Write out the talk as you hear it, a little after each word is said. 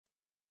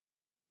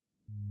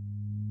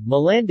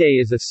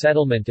Malanday is a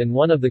settlement and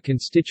one of the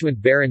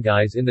constituent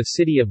barangays in the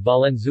city of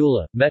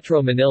Valenzuela,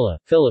 Metro Manila,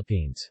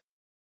 Philippines.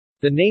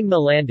 The name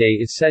Malanday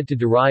is said to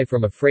derive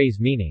from a phrase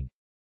meaning,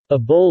 a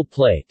bowl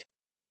plate,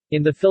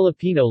 in the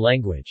Filipino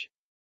language.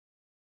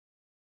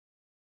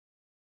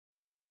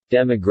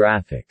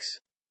 Demographics.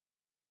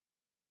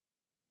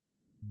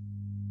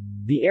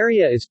 The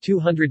area is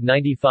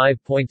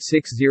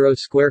 295.60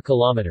 square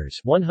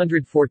kilometers,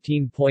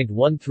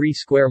 114.13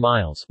 square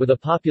miles, with a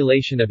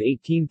population of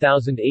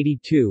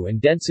 18,082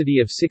 and density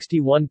of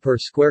 61 per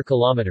square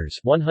kilometers,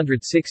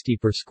 160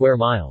 per square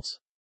miles.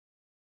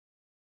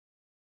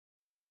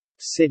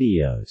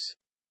 Sitios.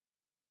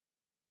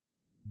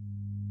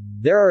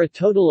 There are a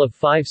total of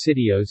 5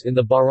 sitios in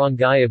the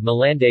barangay of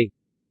Malanday: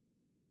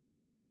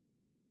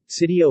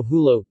 Sitio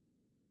Hulo,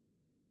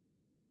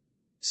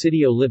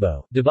 Sitio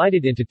Libo,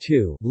 divided into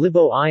 2,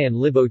 Libo I and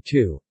Libo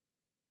II,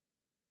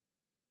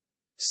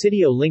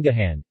 Sitio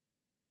Lingahan,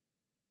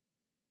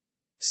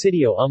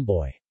 Sitio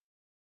Umboy.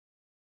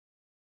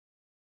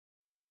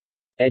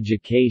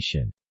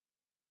 Education.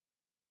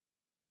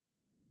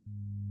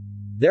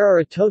 There are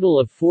a total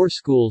of 4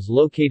 schools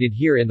located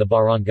here in the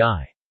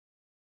barangay.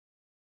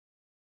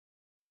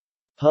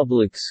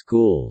 Public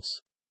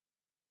schools.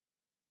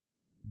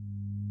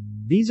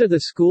 These are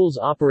the schools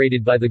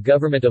operated by the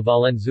government of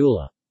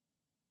Valenzuela: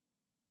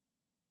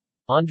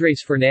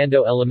 Andres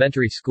Fernando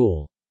Elementary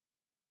School,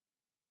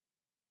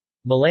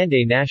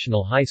 Malanday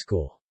National High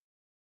School.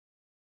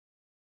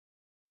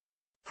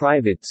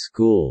 Private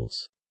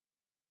schools.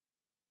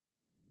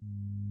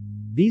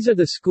 These are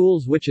the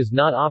schools which is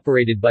not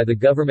operated by the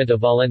government of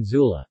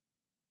Valenzuela: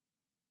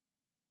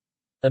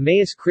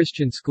 Emmaus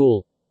Christian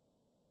School,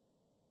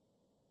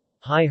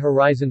 High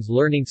Horizons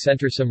Learning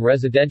Center. Some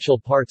residential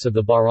parts of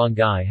the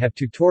barangay have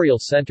tutorial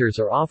centers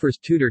or offers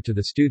tutor to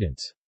the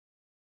students.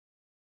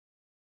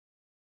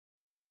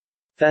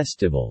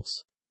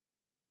 Festivals.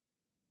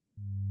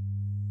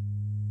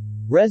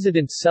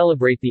 Residents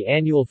celebrate the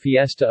annual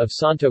Fiesta of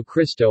Santo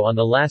Cristo on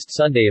the last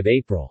Sunday of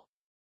April.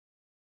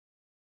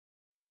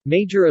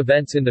 Major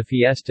events in the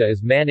fiesta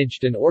is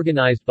managed and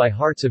organized by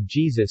Hearts of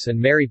Jesus and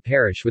Mary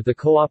Parish with the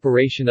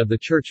cooperation of the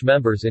church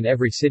members in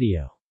every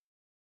sitio.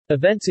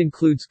 Events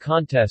includes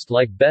contest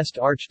like Best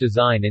Arch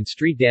Design and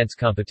street dance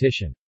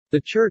competition.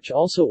 The church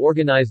also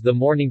organized the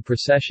morning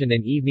procession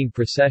and evening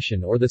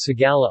procession or the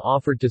Sagala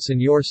offered to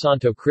Señor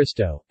Santo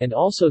Cristo, and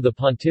also the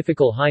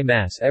Pontifical High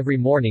Mass every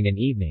morning and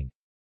evening.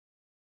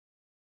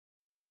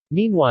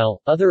 Meanwhile,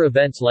 other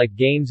events like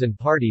games and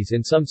parties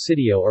in some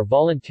sitio are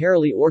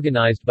voluntarily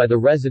organized by the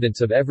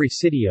residents of every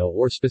sitio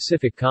or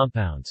specific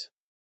compounds.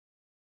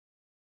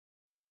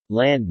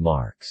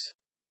 Landmarks.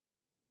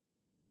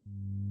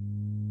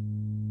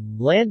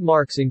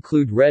 Landmarks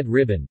include Red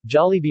Ribbon,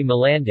 Jollibee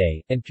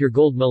Malanday, and Pure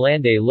Gold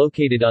Malanday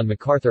located on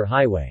MacArthur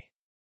Highway.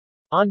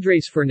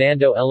 Andres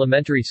Fernando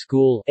Elementary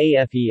School,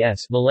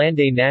 AFES,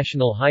 Malanday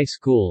National High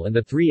School and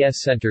the 3S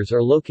centers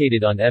are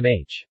located on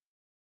MH.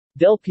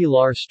 Del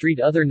Pilar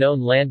Street. Other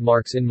known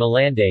landmarks in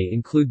Malanday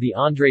include the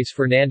Andres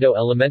Fernando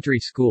Elementary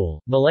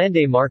School,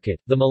 Malanday Market,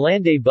 the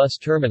Malanday Bus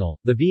Terminal,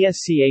 the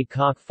VSCA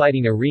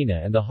Cock-Fighting Arena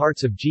and the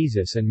Hearts of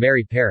Jesus and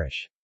Mary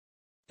Parish.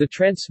 The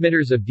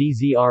transmitters of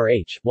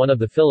DZRH, one of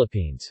the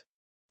Philippines'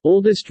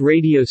 oldest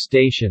radio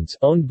stations,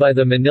 owned by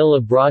the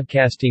Manila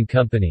Broadcasting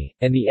Company,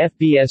 and the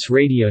FBS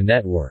radio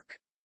network.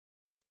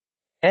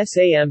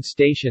 SAM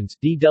stations,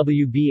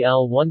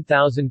 DWBL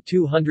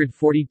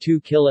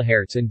 1242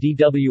 kHz and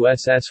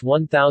DWSS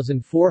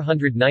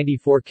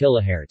 1494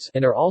 kHz,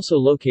 and are also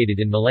located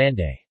in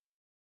Malanday.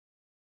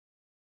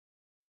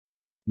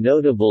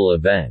 Notable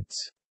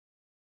events.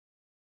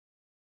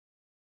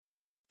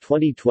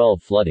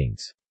 2012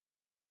 floodings.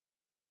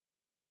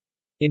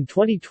 In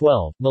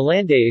 2012,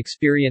 Malanday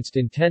experienced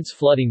intense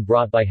flooding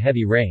brought by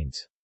heavy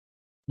rains.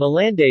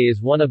 Malanday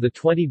is one of the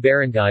 20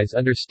 barangays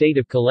under state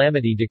of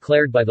calamity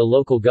declared by the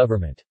local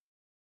government.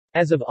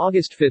 As of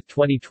August 5,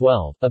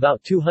 2012,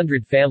 about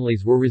 200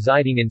 families were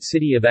residing in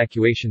city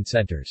evacuation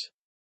centers.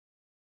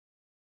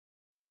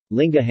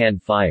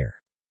 Lingahan Fire.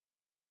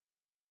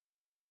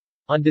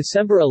 On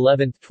December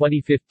 11,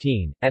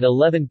 2015, at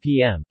 11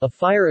 p.m., a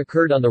fire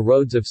occurred on the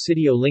roads of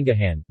Sitio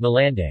Lingahan,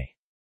 Malanday.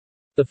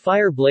 The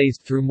fire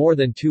blazed through more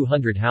than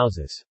 200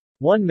 houses.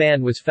 One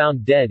man was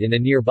found dead in a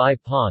nearby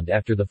pond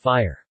after the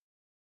fire.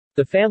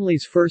 The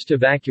families first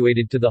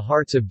evacuated to the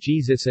Hearts of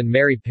Jesus and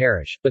Mary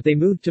Parish, but they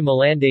moved to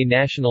Malanday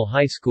National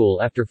High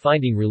School after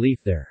finding relief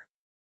there.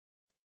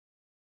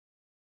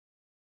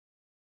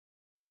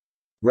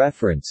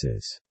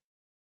 References.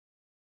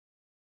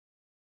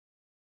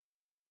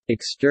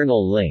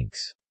 External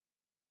links.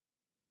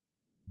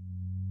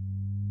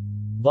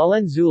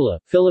 Valenzuela,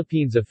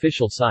 Philippines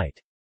official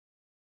site.